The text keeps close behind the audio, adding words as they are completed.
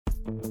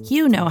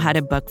You know how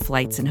to book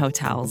flights and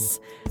hotels.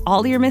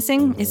 All you're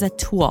missing is a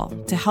tool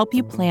to help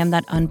you plan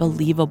that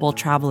unbelievable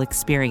travel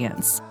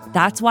experience.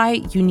 That's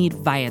why you need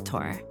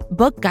Viator.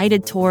 Book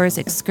guided tours,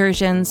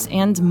 excursions,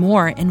 and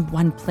more in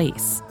one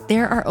place.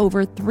 There are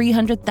over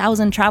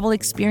 300,000 travel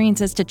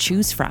experiences to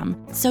choose from,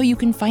 so you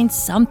can find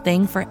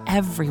something for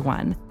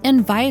everyone.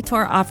 And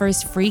Viator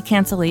offers free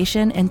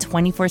cancellation and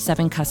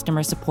 24/7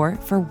 customer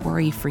support for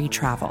worry-free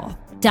travel.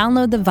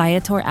 Download the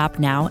Viator app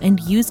now and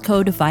use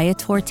code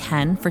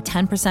Viator10 for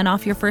 10%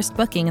 off your first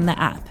booking in the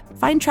app.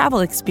 Find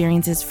travel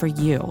experiences for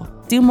you.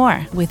 Do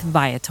more with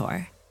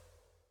Viator.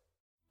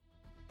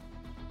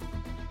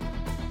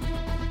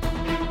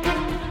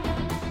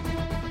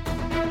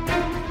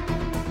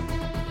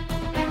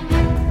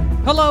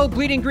 Hello,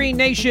 Bleeding Green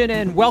Nation,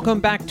 and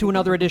welcome back to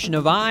another edition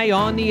of Eye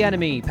on the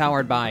Enemy,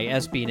 powered by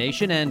SB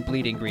Nation and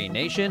Bleeding Green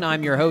Nation.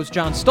 I'm your host,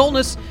 John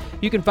Stolnis.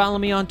 You can follow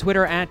me on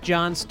Twitter at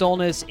John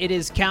Stolnis. It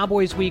is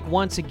Cowboys week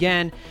once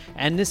again,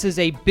 and this is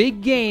a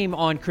big game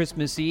on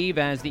Christmas Eve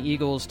as the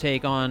Eagles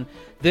take on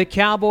the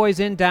Cowboys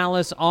in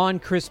Dallas on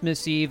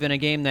Christmas Eve in a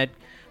game that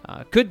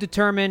could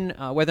determine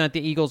whether or not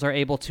the Eagles are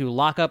able to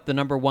lock up the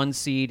number one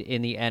seed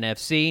in the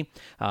NFC.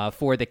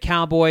 For the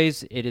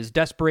Cowboys, it is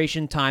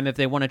desperation time if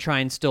they want to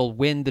try and still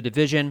win the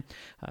division.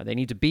 They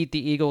need to beat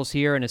the Eagles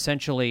here and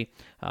essentially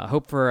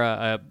hope for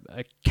a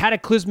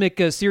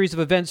cataclysmic series of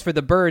events for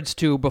the Birds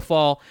to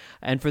befall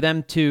and for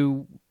them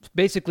to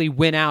basically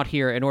win out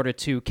here in order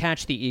to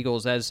catch the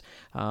Eagles, as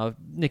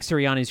Nick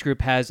Sirianni's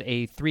group has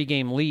a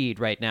 3-game lead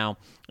right now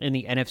in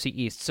the NFC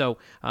East. So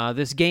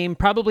this game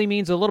probably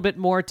means a little bit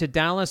more to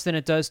Dallas than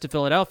it does to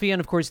Philadelphia. And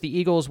of course, the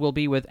Eagles will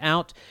be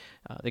without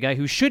the guy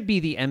who should be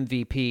the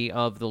MVP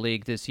of the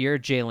league this year,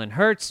 Jalen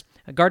Hurts.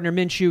 Gardner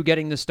Minshew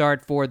getting the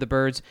start for the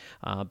Birds,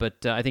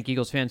 but I think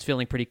Eagles fans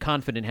feeling pretty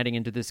confident heading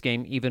into this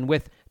game, even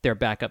with their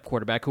backup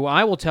quarterback, who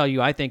I will tell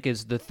you I think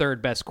is the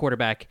third best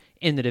quarterback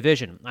in the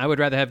division. I would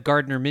rather have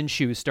Gardner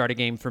Minshew start a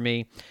game for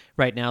me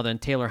right now than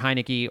Taylor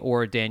Heineke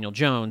or Daniel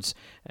Jones.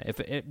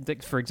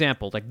 For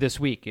example, like this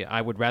week,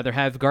 I would rather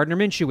have Gardner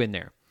Minshew in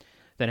there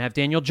than have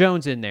Daniel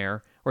Jones in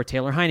there or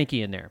Taylor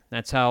Heineke in there.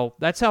 That's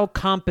how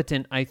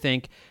competent I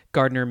think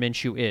Gardner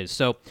Minshew is.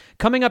 So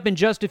coming up in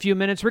just a few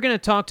minutes, we're going to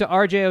talk to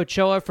RJ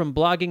Ochoa from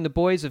Blogging the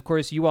Boys. Of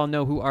course, you all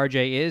know who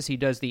RJ is. He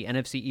does the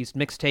NFC East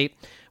mixtape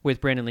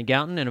with Brandon Lee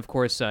Gouton, and of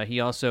course, he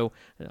also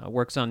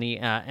works on the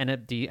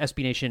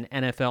SB Nation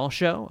NFL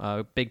show,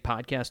 a big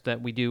podcast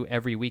that we do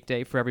every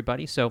weekday for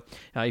everybody. So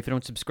if you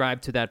don't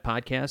subscribe to that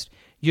podcast,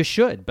 you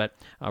should. But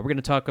we're going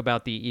to talk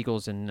about the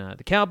Eagles and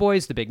the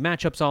Cowboys, the big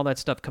matchups, all that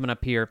stuff coming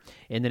up here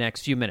in the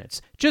next few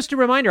minutes. Just a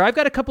reminder, I've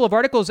got a couple of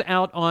articles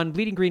out on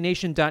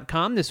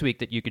bleedinggreennation.com this week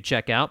that you could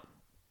check out.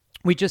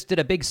 We just did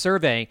a big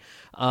survey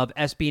of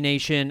SB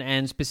Nation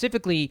and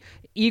specifically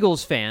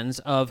Eagles fans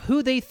of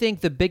who they think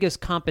the biggest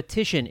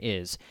competition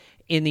is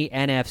in the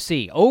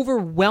NFC.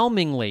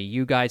 Overwhelmingly,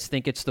 you guys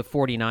think it's the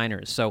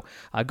 49ers. So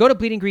go to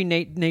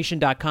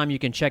bleedinggreennation.com. You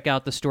can check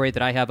out the story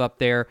that I have up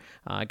there.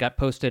 Got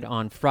posted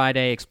on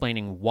Friday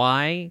explaining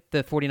why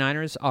the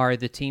 49ers are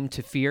the team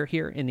to fear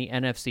here in the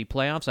NFC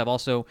playoffs. I've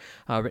also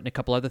written a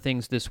couple other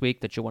things this week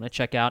that you'll want to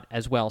check out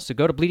as well. So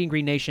go to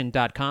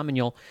bleedinggreennation.com and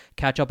you'll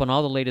catch up on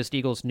all the latest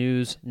Eagles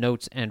news,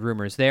 notes, and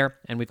rumors there.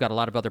 And we've got a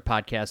lot of other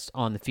podcasts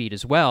on the feed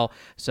as well.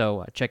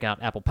 So check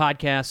out Apple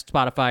Podcasts,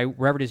 Spotify,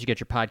 wherever it is you get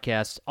your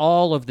podcasts,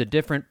 all of the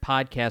different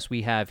podcasts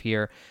we have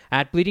here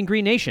at Bleeding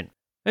Green Nation.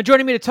 Now,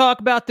 joining me to talk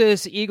about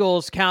this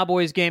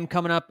Eagles-Cowboys game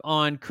coming up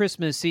on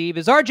Christmas Eve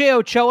is RJ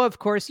Ochoa. Of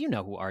course, you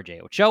know who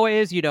RJ Ochoa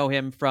is. You know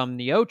him from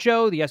the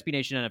Ocho, the SB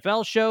Nation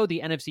NFL show,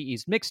 the NFC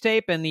East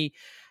mixtape, and the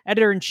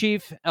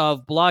editor-in-chief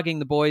of Blogging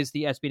the Boys,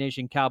 the SB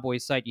Nation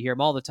Cowboys site. You hear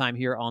him all the time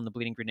here on the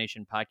Bleeding Green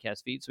Nation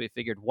podcast feed, so we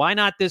figured, why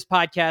not this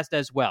podcast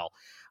as well?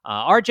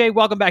 RJ,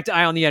 welcome back to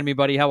Eye on the Enemy,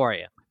 buddy. How are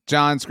you?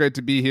 John, it's great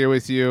to be here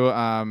with you.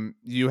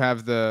 You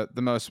have the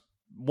most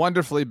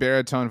wonderfully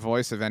baritone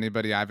voice of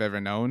anybody I've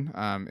ever known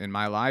in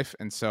my life,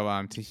 and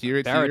so to hear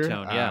it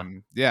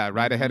baritone,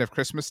 right ahead of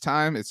Christmas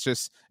time,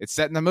 it's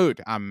setting the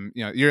mood.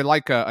 You're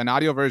like an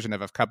audio version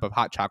of a cup of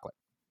hot chocolate.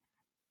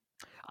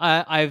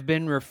 I've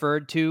been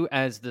referred to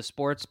as the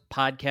sports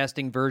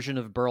podcasting version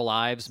of Burl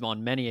Ives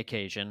on many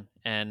occasions,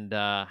 and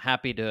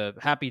happy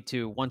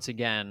to once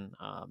again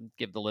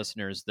give the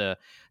listeners the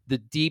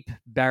deep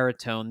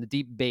baritone, the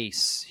deep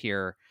bass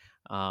here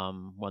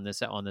on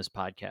this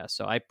podcast.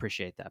 So I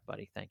appreciate that,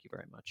 buddy. Thank you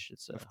very much.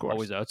 It's of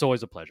course it's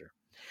always a pleasure.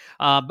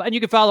 And you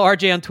can follow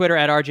RJ on Twitter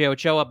at RJ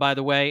Ochoa, by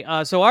the way.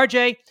 So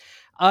RJ,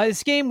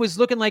 this game was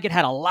looking like it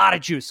had a lot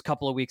of juice a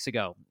couple of weeks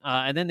ago.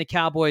 And then the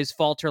Cowboys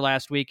falter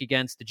last week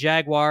against the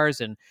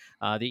Jaguars, and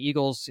the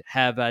Eagles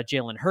have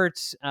Jalen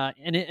Hurts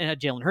and a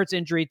Jalen Hurts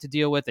injury to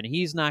deal with, and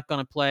he's not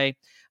going to play.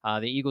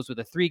 The Eagles with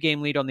a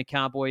 3-game lead on the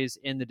Cowboys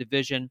in the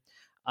division.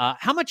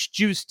 How much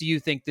juice do you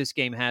think this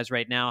game has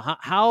right now?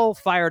 How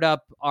fired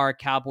up are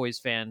Cowboys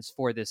fans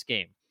for this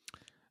game?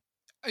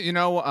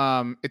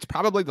 It's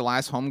probably the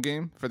last home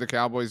game for the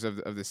Cowboys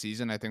of the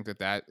season. I think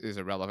that is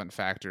a relevant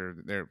factor.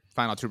 Their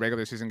final 2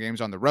 regular season games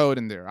on the road,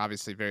 and they're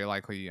obviously very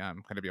likely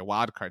going to be a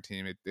wild card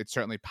team. It's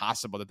certainly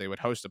possible that they would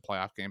host a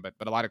playoff game, but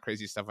a lot of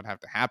crazy stuff would have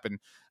to happen.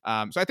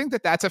 So I think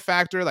that's a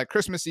factor. Like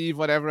Christmas Eve,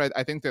 whatever.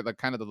 I think that like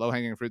kind of the low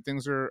hanging fruit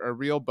things are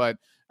real, but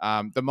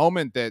the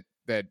moment that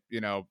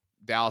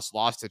Dallas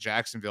lost to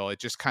Jacksonville, it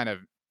just kind of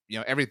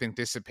everything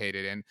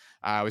dissipated, and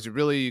it was a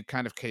really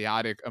kind of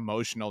chaotic,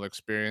 emotional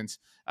experience.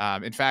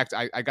 In fact,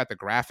 I got the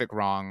graphic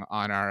wrong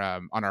on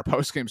our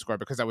post game score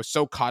because I was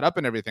so caught up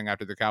in everything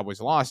after the Cowboys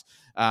lost.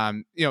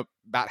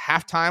 About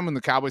halftime when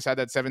the Cowboys had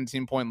that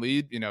 17-point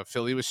lead,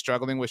 Philly was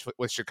struggling with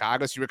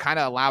Chicago, so you were kind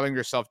of allowing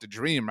yourself to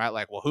dream, right?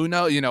 Like, well, who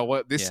knows?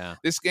 What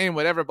this game,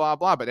 whatever, blah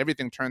blah. But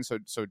everything turned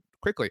so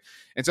quickly,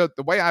 and so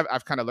the way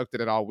I've kind of looked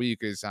at it all week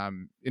is,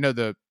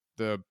 the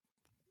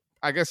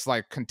I guess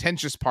like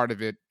contentious part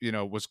of it,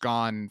 was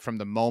gone from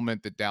the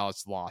moment that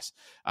Dallas lost.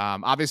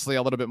 Obviously,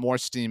 a little bit more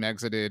steam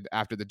exited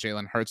after the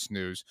Jalen Hurts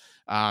news.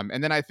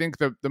 And then I think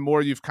the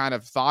more you've kind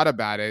of thought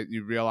about it,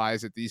 you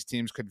realize that these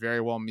teams could very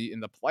well meet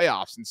in the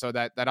playoffs. And so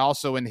that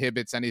also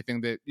inhibits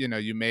anything that,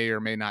 you may or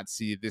may not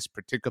see this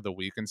particular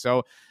week. And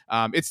so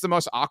it's the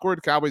most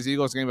awkward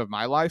Cowboys-Eagles game of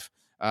my life.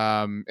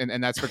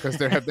 And that's because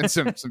there have been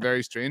some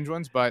very strange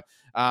ones, but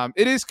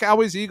it is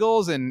Cowboys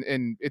Eagles, and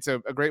it's a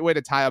great way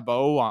to tie a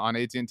bow on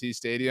AT&T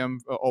Stadium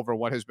over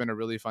what has been a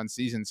really fun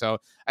season. So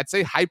I'd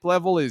say hype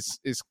level is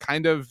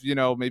kind of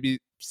maybe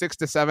 6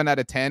 to 7 out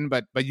of 10,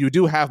 but you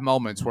do have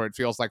moments where it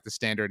feels like the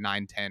standard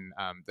 9-10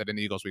 that an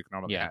Eagles week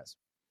normally has.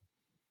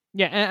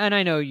 Yeah, and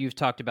I know you've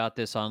talked about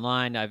this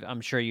online.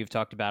 I'm sure you've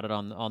talked about it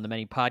on the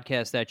many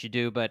podcasts that you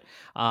do. But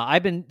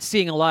I've been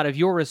seeing a lot of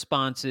your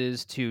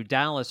responses to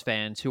Dallas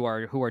fans who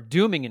are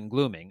dooming and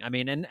glooming. I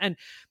mean, and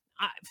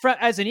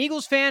as an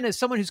Eagles fan, as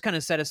someone who's kind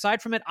of set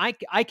aside from it,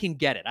 I can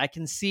get it. I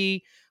can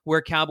see where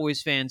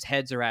Cowboys fans'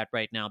 heads are at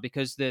right now,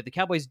 because the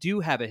Cowboys do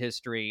have a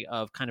history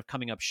of kind of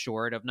coming up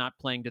short, of not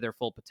playing to their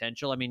full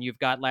potential. I mean, you've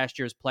got last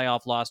year's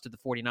playoff loss to the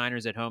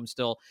 49ers at home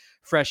still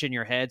fresh in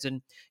your heads,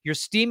 and you're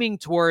steaming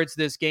towards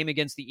this game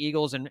against the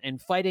Eagles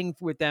and fighting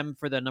with them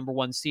for the number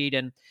 1 seed,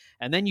 and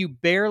then you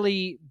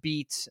barely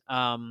beat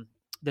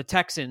the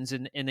Texans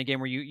in the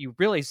game where you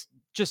really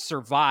just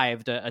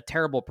survived a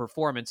terrible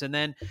performance, and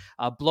then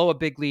blow a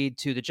big lead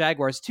to the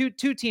Jaguars,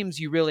 two teams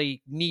you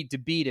really need to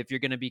beat if you're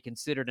going to be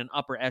considered an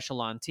upper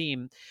echelon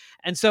team.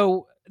 And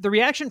so the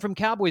reaction from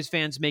Cowboys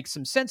fans makes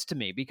some sense to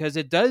me, because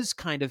it does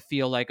kind of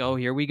feel like, oh,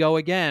 here we go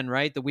again,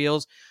 right? The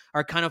wheels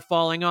are kind of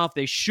falling off.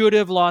 They should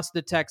have lost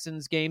the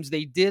Texans games.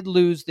 They did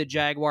lose the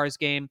Jaguars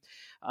game.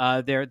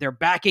 They're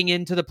backing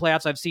into the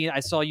playoffs. I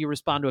saw you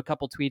respond to a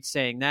couple tweets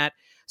saying that.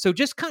 So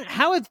just kind of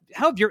how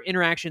have your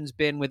interactions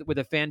been with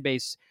a fan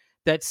base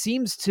that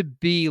seems to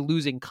be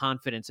losing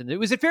confidence in it?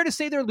 Was it fair to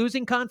say they're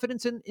losing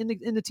confidence in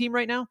the team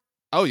right now?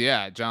 Oh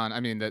yeah, John. I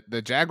mean,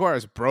 the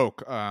Jaguars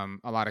broke a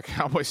lot of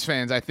Cowboys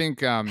fans. I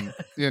think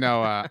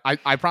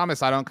I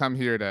promise I don't come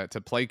here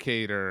to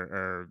placate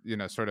or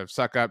sort of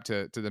suck up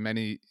to the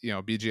many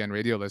BGN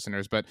radio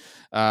listeners, but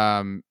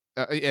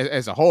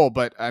as a whole.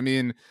 But I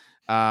mean,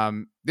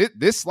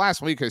 this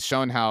last week has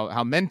shown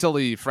how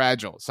mentally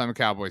fragile some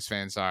Cowboys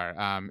fans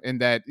are. In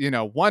that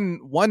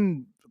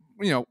one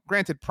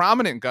granted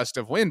prominent gust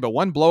of wind, but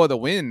one blow of the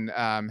wind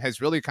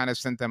has really kind of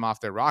sent them off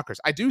their rockers.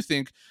 I do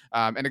think,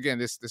 and again,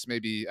 this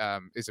maybe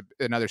is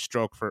another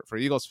stroke for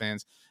Eagles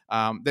fans,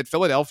 that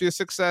Philadelphia's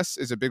success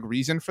is a big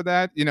reason for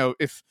that.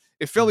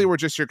 If Philly were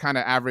just your kind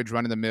of average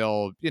run of the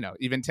mill,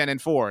 even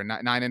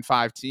 10-4,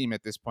 9-5 team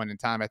at this point in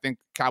time, I think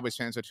Cowboys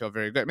fans would feel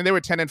very good. I mean, they were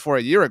 10-4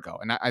 a year ago,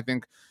 and I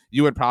think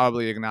you would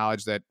probably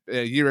acknowledge that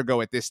a year ago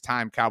at this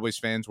time, Cowboys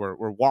fans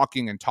were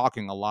walking and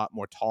talking a lot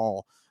more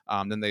tall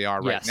than they are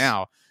right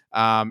now.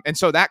 And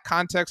so that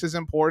context is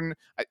important.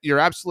 You're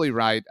absolutely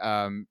right.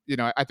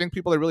 I think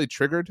people are really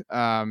triggered.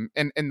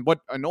 And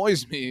what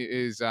annoys me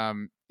is,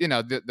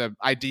 the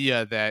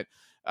idea that,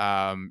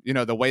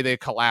 the way they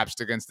collapsed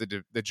against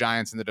the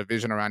Giants in the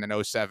division around in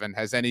 2007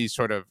 has any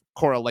sort of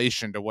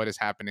correlation to what is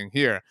happening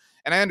here.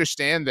 And I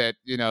understand that,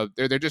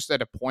 they're just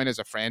at a point as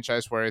a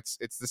franchise where it's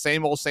the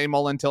same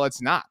old until it's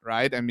not,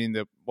 right? I mean,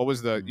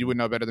 you would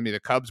know better than me.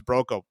 The Cubs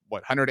broke a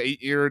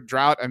 108-year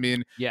drought. I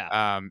mean,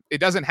 it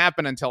doesn't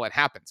happen until it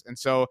happens. And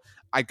so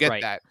I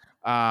get that.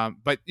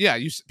 But yeah,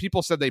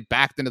 people said they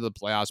backed into the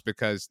playoffs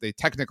because they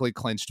technically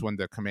clinched when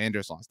the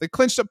Commanders lost. They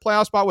clinched a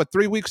playoff spot with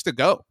 3 weeks to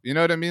go. You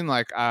know what I mean?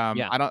 Like,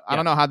 I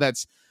don't know how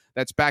that's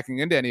backing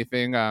into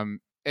anything.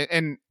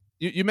 And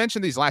you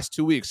mentioned these last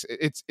 2 weeks.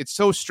 It's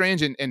so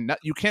strange, and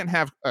you can't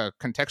have a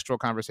contextual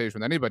conversation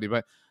with anybody,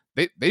 but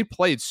they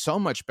played so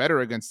much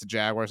better against the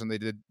Jaguars than they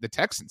did the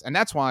Texans, and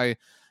that's why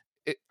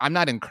I'm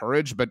not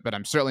encouraged, but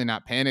I'm certainly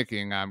not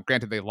panicking.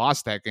 Granted, they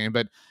lost that game,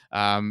 but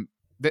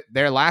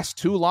their last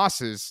 2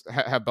 losses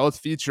have both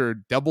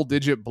featured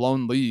double-digit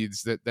blown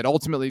leads that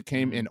ultimately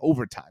came in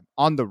overtime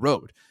on the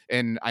road.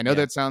 And I know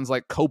that sounds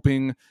like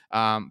coping,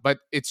 but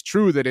it's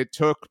true that it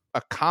took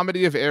a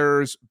comedy of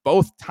errors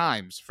both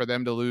times for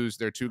them to lose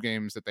their 2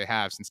 games that they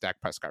have since Dak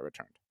Prescott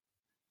returned.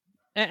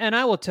 And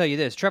I will tell you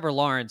this, Trevor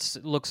Lawrence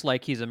looks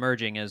like he's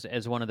emerging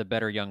as one of the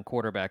better young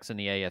quarterbacks in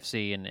the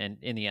AFC and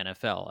in the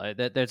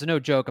NFL. There's no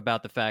joke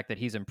about the fact that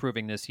he's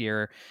improving this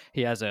year.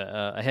 He has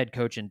a head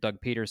coach in Doug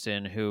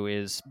Peterson who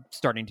is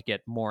starting to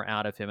get more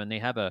out of him, and they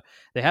have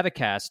a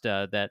cast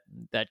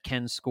that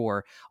can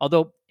score.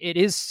 Although it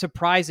is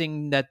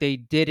surprising that they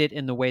did it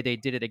in the way they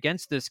did it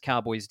against this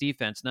Cowboys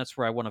defense, and that's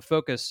where I want to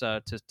focus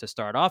to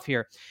start off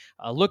here.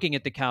 Looking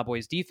at the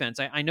Cowboys defense,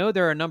 I know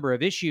there are a number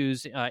of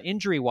issues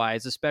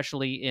injury-wise,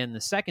 especially in the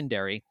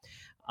secondary.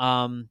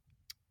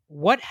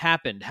 What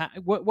happened?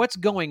 What's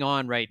going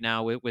on right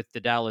now with the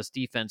Dallas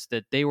defense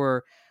that they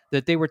were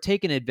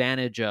taken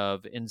advantage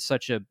of in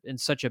such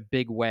a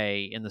big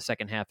way in the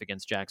second half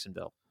against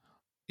Jacksonville?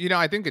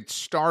 I think it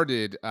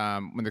started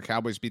when the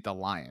Cowboys beat the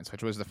Lions,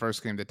 which was the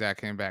first game that Dak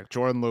came back.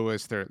 Jordan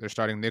Lewis, their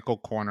starting nickel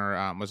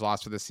corner, was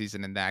lost for the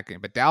season in that game.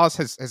 But Dallas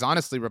has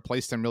honestly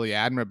replaced him really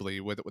admirably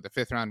with a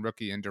fifth-round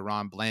rookie in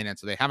Deron Bland,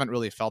 so they haven't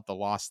really felt the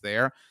loss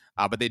there.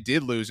 But they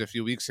did lose a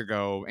few weeks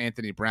ago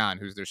Anthony Brown,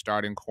 who's their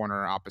starting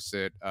corner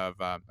opposite of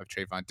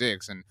Trayvon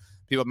Diggs. And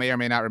people may or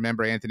may not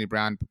remember Anthony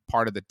Brown,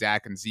 part of the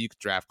Dak and Zeke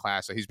draft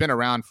class. So he's been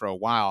around for a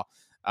while.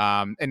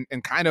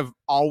 And kind of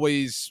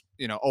always,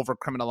 over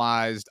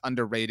criminalized,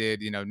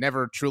 underrated,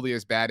 never truly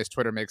as bad as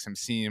Twitter makes him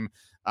seem.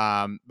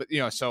 But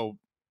so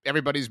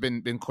everybody's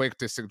been quick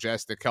to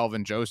suggest that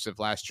Kelvin Joseph,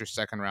 last year's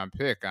second round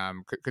pick,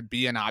 could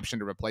be an option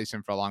to replace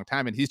him for a long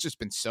time. And he's just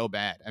been so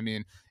bad. I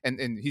mean,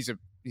 and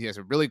he has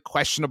a really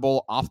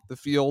questionable off the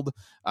field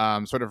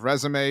sort of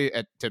resume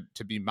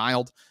to be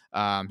mild.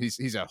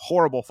 He's a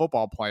horrible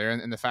football player,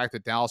 and the fact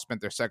that Dallas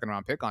spent their second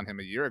round pick on him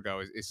a year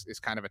ago is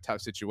kind of a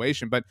tough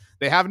situation. But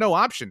they have no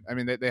option. I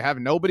mean, they have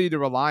nobody to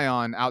rely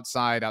on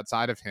outside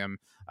of him.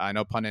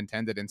 No pun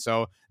intended. And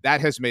so that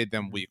has made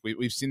them weak.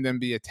 We've seen them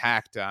be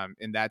attacked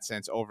in that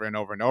sense over and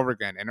over and over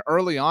again. And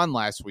early on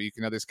last week,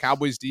 this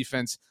Cowboys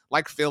defense,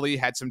 like Philly,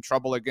 had some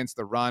trouble against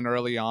the run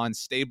early on,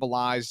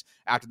 stabilized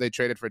after they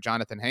traded for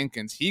Jonathan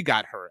Hankins. He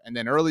got hurt. And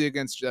then early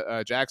against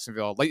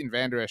Jacksonville, Leighton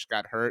Vander Esch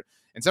got hurt.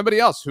 And somebody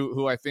else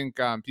who I think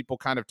people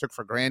kind of took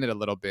for granted a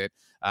little bit.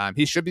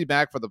 He should be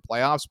back for the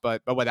playoffs,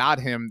 but without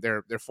him,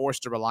 they're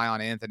forced to rely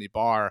on Anthony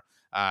Barr.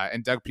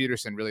 And Doug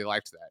Peterson really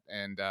liked that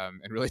and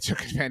really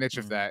took advantage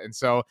of that. And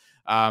so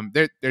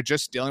they're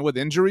just dealing with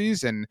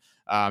injuries, and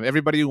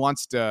everybody who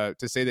wants to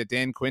say that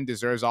Dan Quinn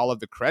deserves all of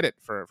the credit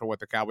for what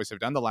the Cowboys have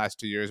done the last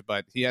 2 years,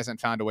 but he hasn't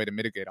found a way to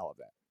mitigate all of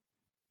that.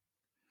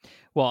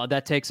 Well,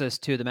 that takes us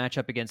to the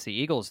matchup against the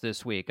Eagles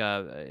this week.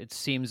 It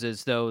seems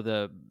as though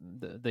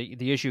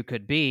the issue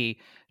could be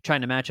trying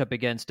to match up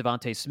against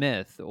Devontae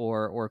Smith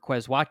or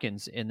Quez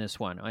Watkins in this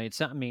one.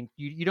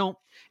 You don't.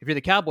 If you're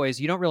the Cowboys,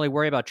 you don't really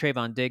worry about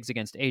Trayvon Diggs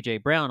against A.J.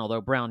 Brown, although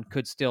Brown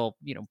could still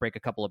break a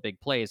couple of big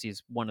plays.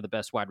 He's one of the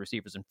best wide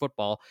receivers in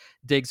football.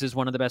 Diggs is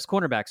one of the best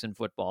cornerbacks in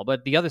football.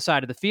 But the other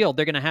side of the field,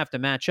 they're going to have to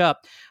match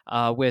up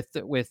with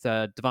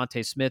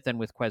Devontae Smith and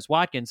with Quez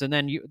Watkins, and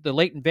then the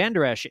Leighton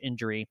Vander Esch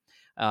injury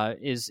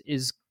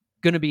is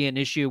going to be an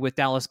issue with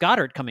Dallas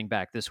Goedert coming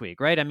back this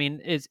week, right? I mean,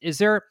 is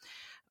there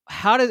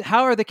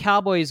how are the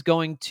Cowboys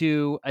going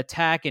to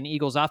attack an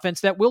Eagles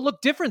offense that will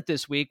look different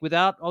this week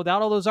without all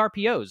those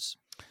RPOs?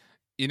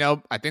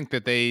 I think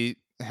that they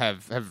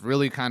have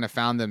really kind of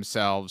found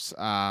themselves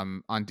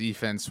on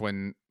defense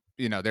when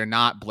they're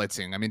not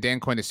blitzing. I mean, Dan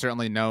Quinn is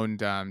certainly known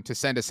to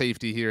send a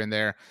safety here and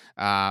there,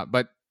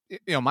 but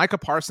Micah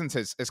Parsons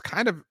has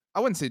kind of, I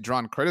wouldn't say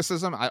drawn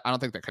criticism. I don't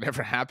think that could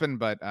ever happen,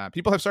 but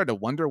people have started to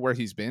wonder where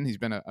he's been. He's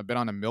been a bit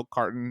on a milk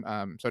carton,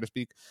 so to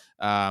speak,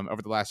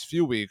 over the last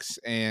few weeks.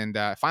 And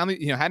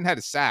finally, hadn't had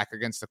a sack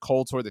against the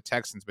Colts or the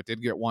Texans, but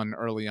did get one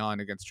early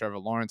on against Trevor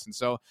Lawrence. And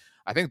so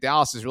I think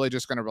Dallas is really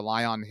just going to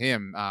rely on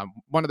him.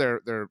 One of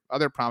their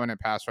other prominent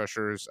pass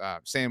rushers,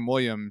 Sam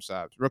Williams,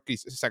 rookie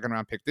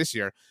second-round pick this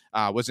year,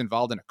 was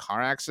involved in a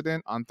car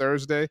accident on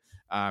Thursday.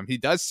 He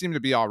does seem to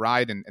be all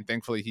right, and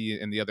thankfully he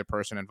and the other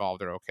person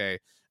involved are okay.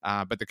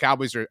 But the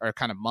Cowboys are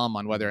kind of mum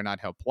on whether or not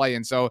he'll play.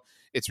 And so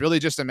it's really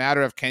just a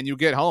matter of, can you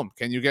get home?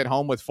 Can you get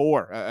home with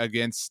 4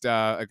 against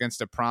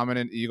a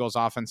prominent Eagles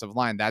offensive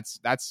line? That's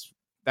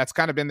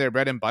kind of been their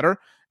bread and butter.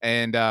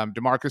 And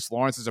DeMarcus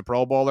Lawrence is a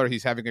Pro Bowler.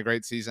 He's having a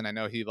great season. I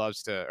know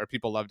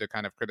people love to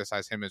kind of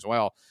criticize him as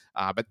well.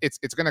 But it's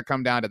going to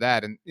come down to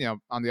that. And,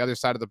 on the other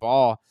side of the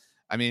ball,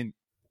 I mean,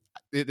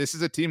 this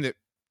is a team that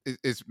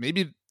is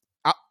maybe,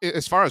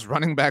 as far as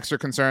running backs are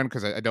concerned,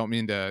 because I don't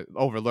mean to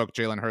overlook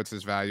Jalen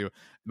Hurts' value,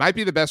 might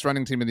be the best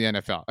running team in the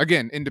NFL.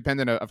 Again,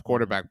 independent of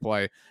quarterback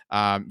play.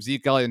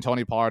 Zeke Elliott and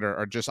Tony Pollard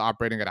are just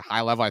operating at a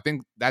high level. I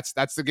think that's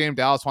the game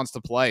Dallas wants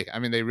to play. I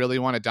mean, they really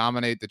want to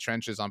dominate the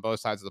trenches on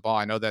both sides of the ball.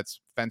 I know that's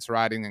fence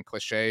riding and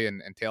cliche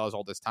and tale as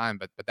old as time,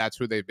 but that's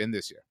who they've been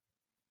this year.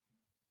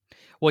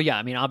 Well, yeah,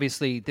 I mean,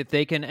 obviously, if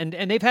they can,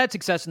 and they've had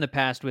success in the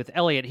past with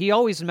Elliott. He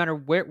always, no matter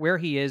where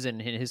he is in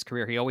his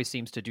career, he always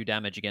seems to do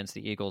damage against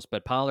the Eagles.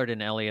 But Pollard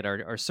and Elliott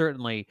are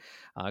certainly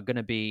going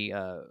to be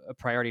a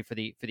priority for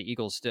the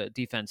Eagles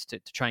defense to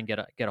try and get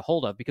a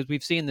hold of, because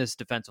we've seen this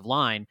defensive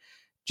line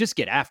just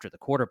get after the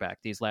quarterback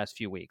these last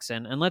few weeks.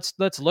 And let's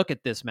look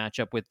at this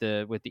matchup with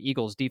the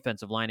Eagles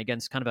defensive line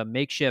against kind of a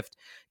makeshift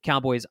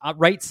Cowboys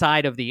right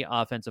side of the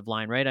offensive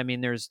line, right? I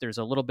mean, there's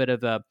a little bit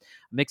of a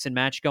mix and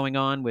match going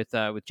on with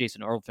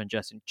Jason Orlf and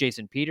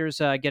Jason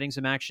Peters getting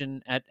some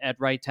action at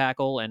right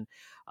tackle, and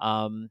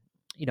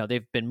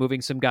they've been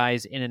moving some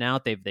guys in and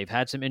out. They've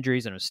had some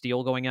injuries, and a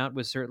Steele going out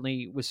was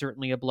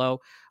certainly a blow.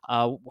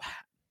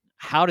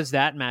 How does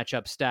that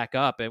matchup stack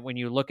up? And when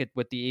you look at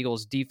what the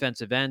Eagles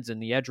defensive ends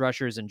and the edge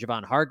rushers and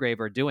Javon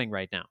Hargrave are doing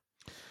right now,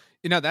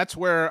 that's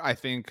where I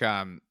think,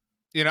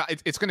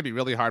 it's going to be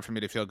really hard for me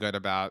to feel good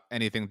about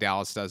anything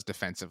Dallas does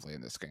defensively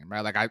in this game,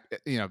 right? Like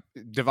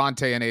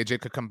Devontae and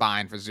AJ could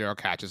combine for 0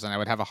 catches, and I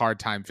would have a hard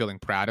time feeling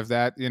proud of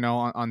that,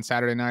 on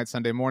Saturday night,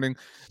 Sunday morning.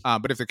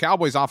 But if the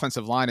Cowboys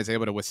offensive line is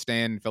able to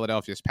withstand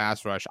Philadelphia's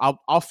pass rush,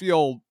 I'll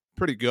feel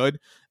pretty good.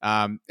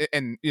 And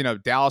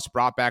Dallas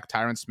brought back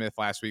Tyron Smith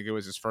last week. It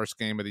was his first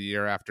game of the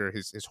year after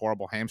his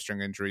horrible hamstring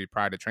injury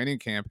prior to training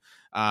camp.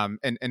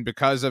 And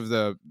because of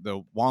the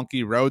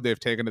wonky road they've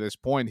taken to this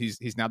point,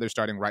 he's now their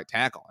starting right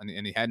tackle,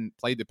 and he hadn't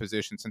played the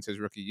position since his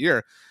rookie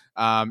year.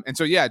 And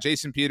so,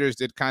 Jason Peters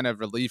did kind of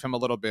relieve him a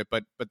little bit,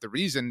 but the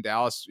reason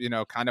Dallas,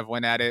 kind of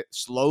went at it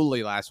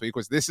slowly last week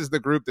was this is the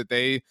group that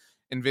they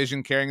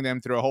envision carrying them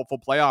through a hopeful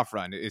playoff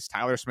run. Is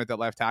Tyler Smith at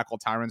left tackle,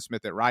 Tyron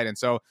Smith at right. And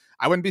so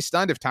I wouldn't be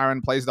stunned if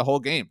Tyron plays the whole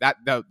game. That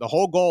the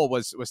whole goal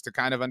was to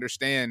kind of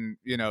understand,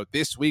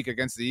 this week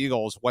against the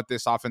Eagles, what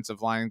this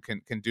offensive line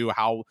can do,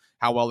 how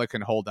well it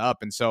can hold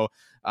up. And so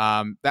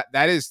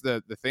that is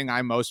the thing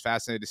I'm most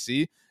fascinated to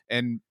see.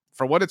 And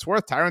for what it's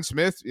worth, Tyron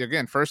Smith,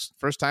 again, first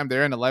time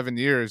there in 11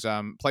 years,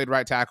 played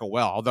right tackle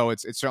well, although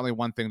it's certainly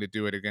one thing to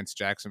do it against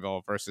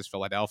Jacksonville versus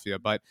Philadelphia.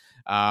 But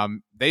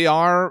they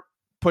are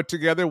put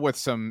together with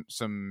some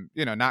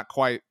not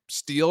quite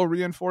Steele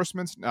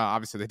reinforcements.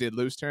 Obviously, they did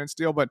lose Terrence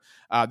Steele, but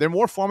they're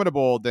more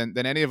formidable than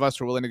any of us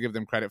were willing to give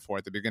them credit for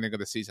at the beginning of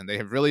the season. They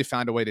have really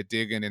found a way to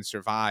dig in and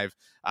survive,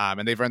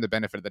 and they've earned the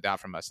benefit of the doubt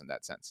from us in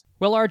that sense.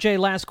 Well, RJ,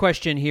 last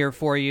question here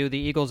for you. The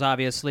Eagles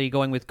obviously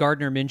going with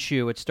Gardner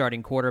Minshew at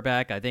starting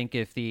quarterback. I think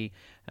if the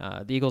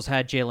Eagles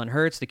had Jalen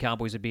Hurts, the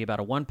Cowboys would be about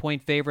a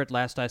 1-point favorite.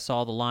 Last I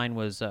saw, the line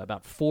was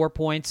about 4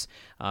 points.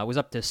 It was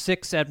up to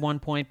 6 at one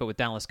point, but with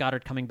Dallas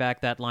Goedert coming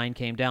back, that line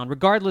came down.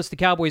 Regardless, the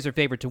Cowboys are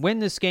favored to win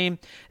this game.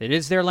 It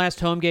is their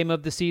last home game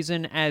of the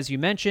season, as you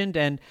mentioned,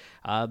 and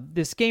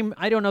this game,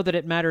 I don't know that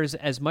it matters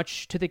as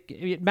much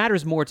it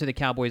matters more to the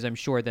Cowboys, I'm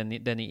sure, than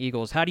the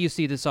Eagles. How do you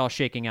see this all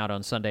shaking out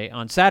on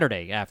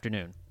Saturday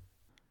afternoon?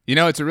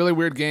 It's a really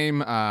weird game.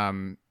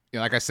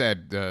 Like I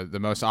said, the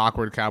most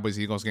awkward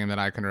Cowboys-Eagles game that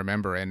I can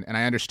remember. And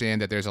I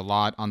understand that there's a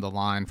lot on the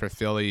line for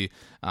Philly,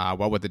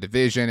 what with the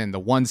division and the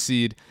 1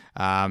 seed.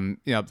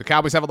 The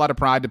Cowboys have a lot of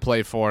pride to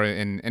play for.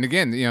 And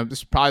again, this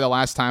is probably the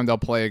last time they'll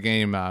play a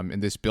game in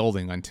this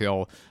building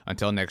until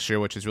next year,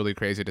 which is really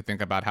crazy to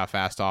think about how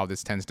fast all of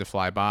this tends to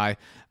fly by.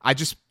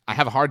 I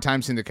have a hard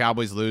time seeing the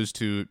Cowboys lose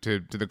to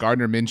the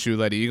Gardner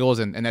Minshew-led Eagles,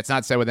 and that's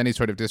not said with any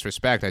sort of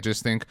disrespect. I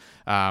just think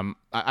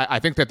I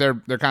think that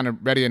they're kind of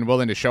ready and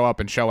willing to show up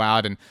and show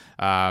out, and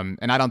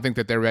I don't think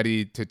that they're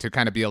ready to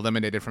kind of be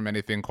eliminated from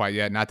anything quite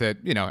yet. Not that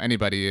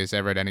anybody is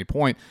ever at any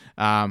point,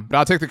 but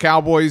I'll take the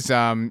Cowboys.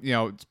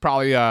 It's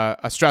probably a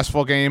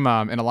stressful game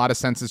in a lot of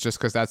senses, just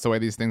because that's the way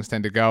these things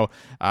tend to go.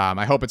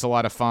 I hope it's a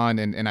lot of fun,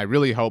 and I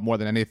really hope more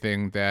than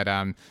anything that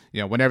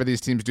whenever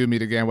these teams do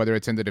meet again, whether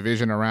it's in the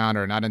division round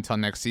or not until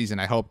next season,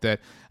 I hope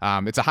that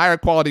it's a higher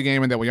quality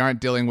game and that we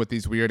aren't dealing with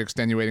these weird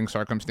extenuating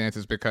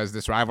circumstances, because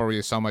this rivalry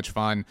is so much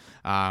fun,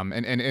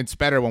 and it's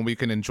better when we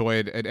can enjoy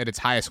it at its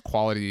highest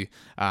quality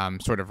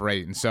sort of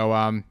rate. And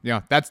so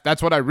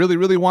that's what I really,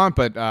 really want.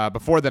 But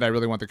before that, I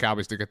really want the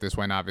Cowboys to get this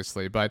win,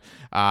 obviously. But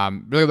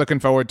really looking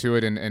forward to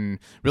it, and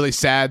really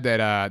sad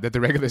that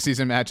the regular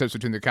season matchups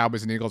between the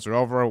Cowboys and Eagles are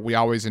over. We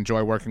always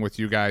enjoy working with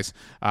you guys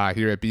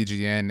here at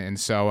BGN, and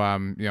so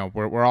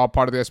we're all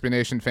part of the SB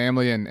Nation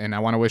family, and I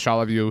want to wish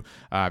all of you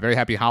very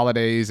happy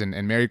holidays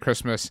and Merry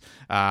Christmas.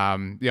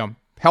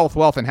 Health,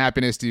 wealth, and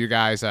happiness to you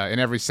guys in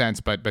every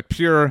sense, but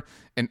pure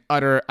and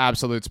utter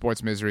absolute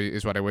sports misery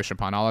is what I wish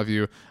upon all of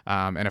you.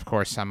 And of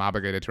course, I'm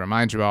obligated to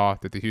remind you all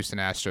that the Houston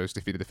Astros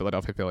defeated the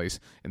Philadelphia Phillies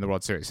in the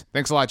World Series.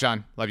 Thanks a lot,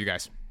 John. Love you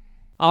guys.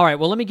 All right,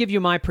 well, let me give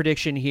you my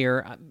prediction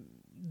here.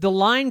 The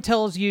line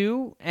tells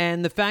you,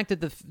 and the fact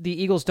that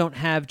the Eagles don't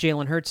have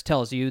Jalen Hurts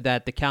tells you,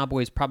 that the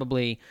Cowboys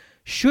probably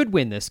should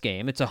win this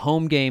game. It's a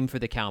home game for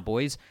the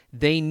Cowboys.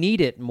 They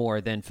need it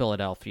more than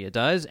Philadelphia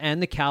does,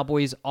 and the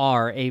Cowboys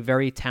are a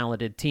very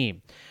talented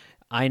team.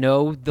 I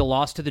know the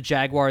loss to the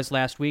Jaguars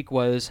last week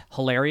was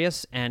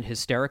hilarious and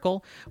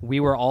hysterical. We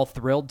were all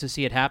thrilled to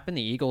see it happen.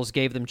 The Eagles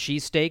gave them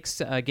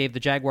cheesesteaks, gave the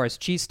Jaguars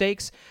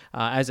cheesesteaks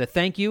as a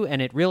thank you,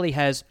 and it really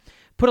has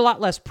put a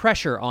lot less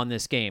pressure on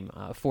this game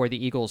for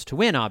the Eagles to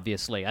win,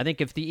 obviously. I think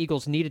if the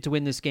Eagles needed to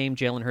win this game,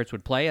 Jalen Hurts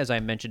would play, as I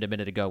mentioned a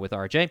minute ago with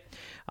RJ.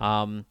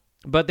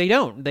 But they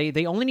don't.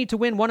 They only need to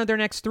win one of their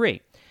next 3.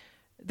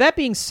 That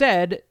being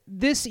said,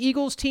 this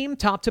Eagles team,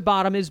 top to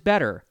bottom, is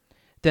better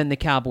than the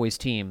Cowboys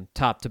team,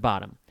 top to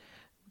bottom.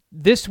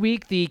 This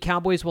week, the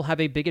Cowboys will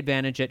have a big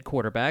advantage at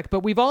quarterback,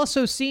 but we've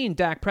also seen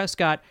Dak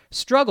Prescott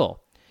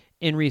struggle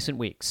in recent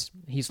weeks.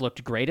 He's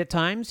looked great at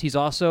times. He's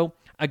also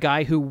a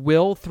guy who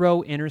will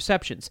throw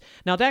interceptions.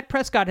 Now, Dak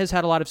Prescott has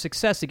had a lot of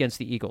success against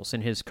the Eagles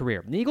in his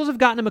career. The Eagles have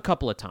gotten him a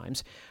couple of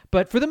times,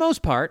 but for the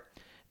most part,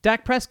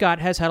 Dak Prescott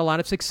has had a lot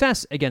of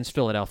success against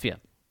Philadelphia.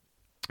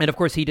 And, of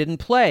course, he didn't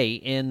play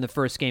in the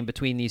first game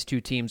between these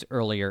two teams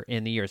earlier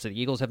in the year, so the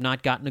Eagles have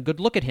not gotten a good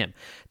look at him.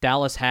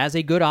 Dallas has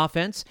a good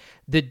offense.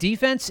 The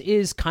defense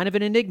is kind of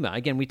an enigma.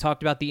 Again, we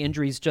talked about the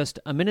injuries just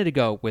a minute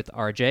ago with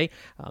RJ.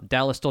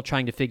 Dallas still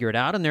trying to figure it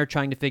out, and they're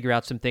trying to figure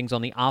out some things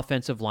on the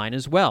offensive line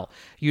as well.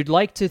 You'd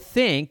like to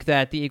think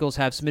that the Eagles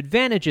have some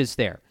advantages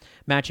there,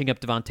 matching up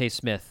Devontae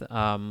Smith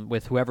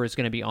with whoever is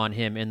going to be on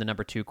him in the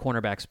number 2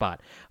 cornerback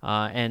spot.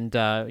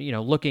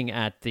 Looking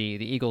at the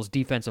Eagles'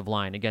 defensive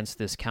line against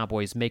this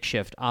Cowboys'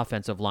 makeshift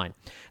offensive line.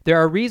 There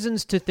are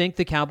reasons to think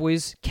the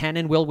Cowboys can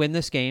and will win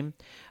this game.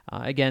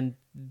 Again,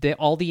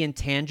 all the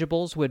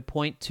intangibles would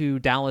point to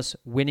Dallas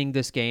winning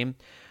this game.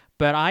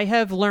 But I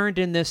have learned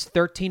in this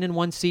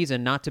 13-1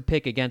 season not to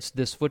pick against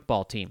this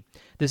football team.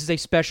 This is a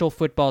special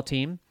football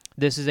team.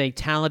 This is a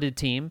talented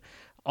team.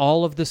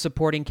 All of the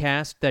supporting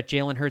cast that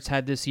Jalen Hurts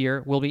had this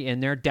year will be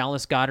in there.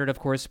 Dallas Goedert, of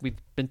course, we've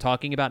been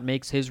talking about,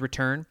 makes his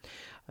return.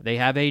 They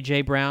have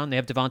A.J. Brown. They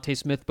have Devontae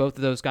Smith, both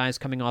of those guys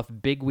coming off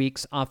big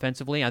weeks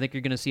offensively. I think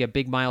you're going to see a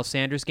big Miles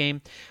Sanders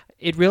game.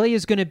 It really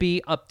is going to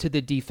be up to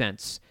the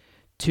defense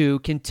to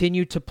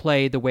continue to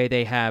play the way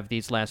they have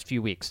these last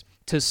few weeks,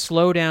 to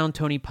slow down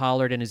Tony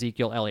Pollard and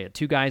Ezekiel Elliott,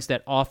 two guys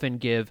that often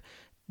give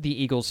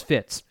the Eagles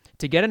fits.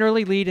 To get an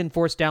early lead and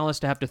force Dallas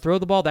to have to throw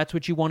the ball, that's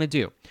what you want to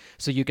do.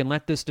 So you can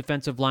let this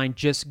defensive line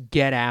just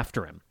get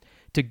after him,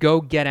 to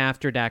go get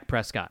after Dak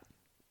Prescott.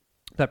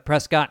 But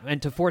Prescott,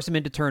 and to force him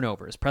into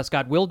turnovers.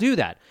 Prescott will do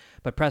that,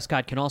 but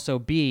Prescott can also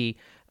be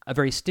a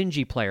very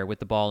stingy player with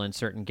the ball in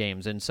certain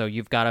games, and so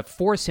you've got to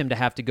force him to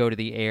have to go to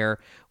the air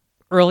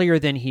earlier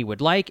than he would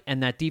like,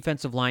 and that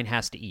defensive line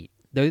has to eat.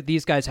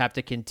 These guys have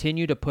to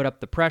continue to put up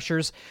the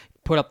pressures,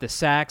 put up the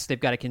sacks. They've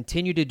got to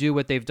continue to do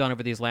what they've done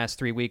over these last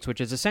 3 weeks, which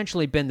has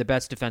essentially been the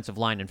best defensive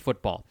line in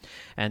football.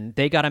 And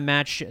they got to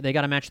match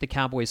the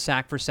Cowboys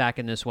sack for sack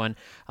in this one.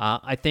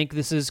 I think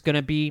this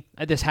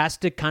has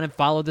to kind of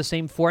follow the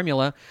same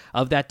formula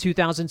of that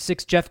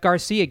 2006 Jeff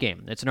Garcia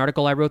game. It's an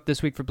article I wrote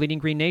this week for Bleeding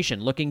Green Nation,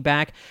 looking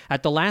back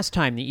at the last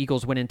time the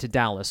Eagles went into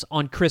Dallas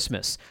on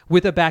Christmas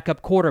with a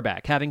backup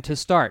quarterback having to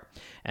start.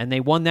 And they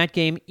won that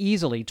game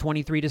easily,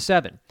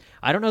 23-7.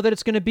 I don't know that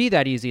it's going to be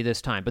that easy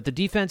this time, but the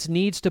defense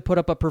needs to put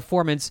up a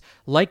performance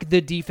like the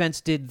defense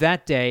did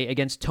that day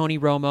against Tony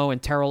Romo and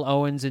Terrell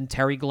Owens and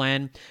Terry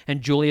Glenn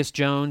and Julius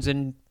Jones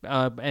and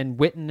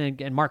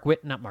Witten and Mark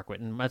Witten, not Mark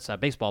Witten, that's a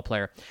baseball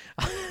player.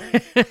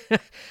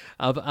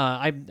 I'm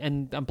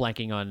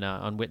blanking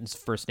on Witten's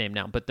first name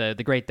now, but the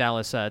great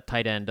Dallas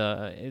tight end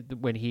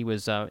when he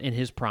was in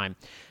his prime.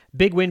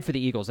 Big win for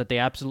the Eagles that they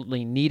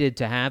absolutely needed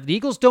to have. The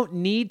Eagles don't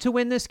need to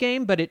win this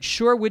game, but it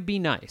sure would be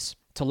nice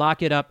to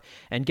lock it up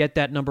and get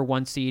that number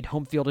 1 seed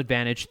home field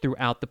advantage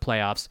throughout the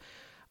playoffs.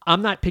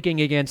 I'm not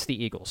picking against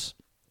the Eagles.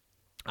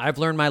 I've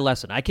learned my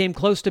lesson. I came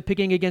close to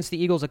picking against the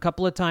Eagles a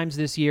couple of times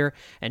this year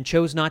and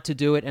chose not to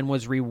do it and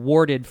was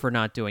rewarded for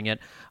not doing it.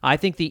 I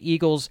think the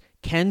Eagles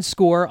can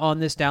score on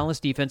this Dallas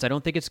defense. I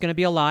don't think it's going to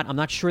be a lot. I'm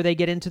not sure they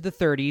get into the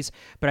 30s,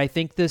 but I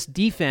think this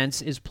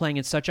defense is playing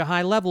at such a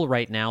high level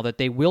right now that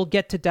they will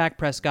get to Dak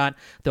Prescott.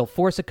 They'll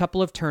force a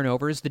couple of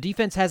turnovers. The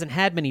defense hasn't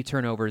had many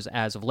turnovers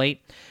as of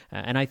late,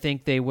 and I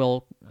think they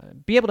will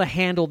be able to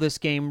handle this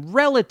game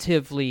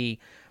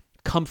relatively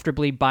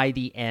comfortably by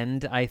the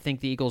end. I think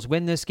the Eagles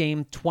win this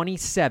game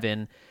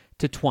 27-20.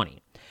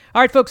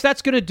 All right, folks,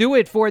 that's going to do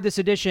it for this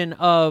edition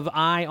of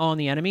Eye on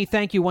the Enemy.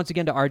 Thank you once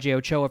again to RJ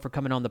Ochoa for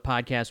coming on the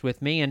podcast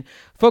with me. And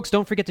folks,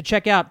 don't forget to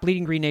check out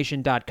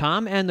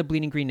bleedinggreennation.com and the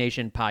Bleeding Green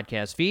Nation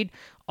podcast feed.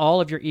 All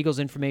of your Eagles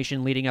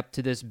information leading up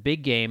to this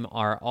big game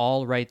are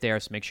all right there,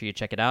 so make sure you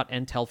check it out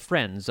and tell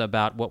friends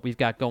about what we've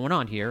got going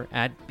on here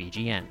at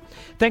BGN.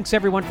 Thanks,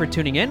 everyone, for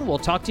tuning in. We'll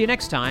talk to you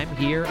next time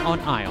here on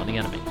Eye on the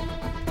Enemy.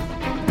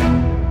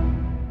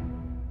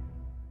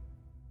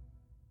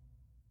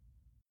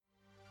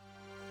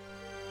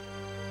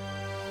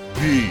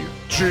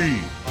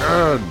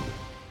 BGN.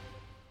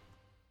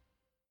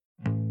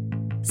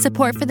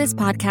 Support for this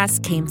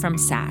podcast came from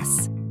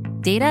SAS.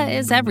 Data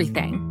is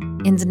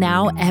everything, and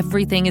now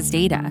everything is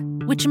data,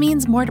 which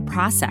means more to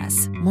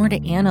process, more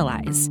to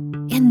analyze.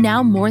 And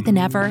now more than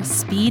ever,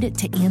 speed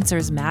to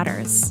answers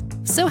matters.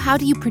 So how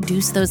do you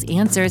produce those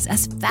answers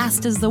as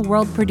fast as the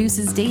world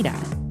produces data?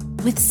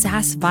 With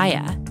SAS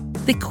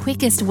Viya, the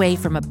quickest way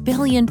from a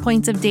billion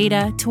points of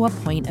data to a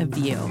point of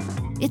view.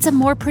 It's a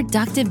more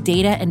productive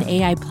data and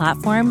AI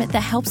platform that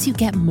helps you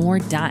get more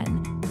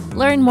done.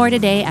 Learn more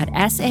today at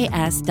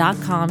sas.com/VIYA.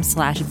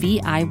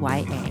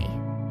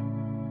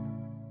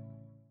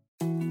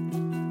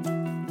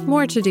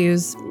 More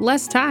to-dos,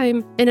 less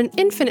time, and an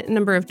infinite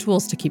number of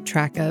tools to keep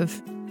track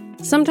of.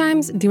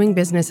 Sometimes doing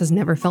business has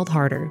never felt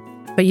harder,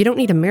 but you don't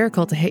need a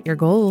miracle to hit your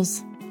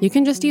goals. You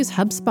can just use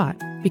HubSpot.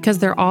 because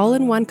their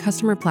all-in-one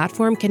customer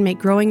platform can make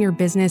growing your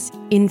business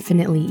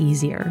infinitely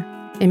easier.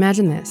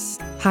 Imagine this: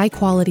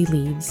 high-quality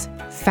leads,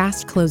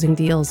 fast closing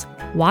deals,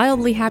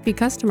 wildly happy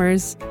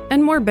customers,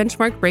 and more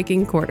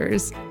benchmark-breaking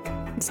quarters.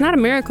 It's not a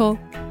miracle,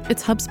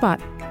 it's HubSpot.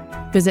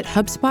 Visit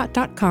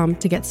HubSpot.com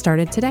to get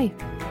started today.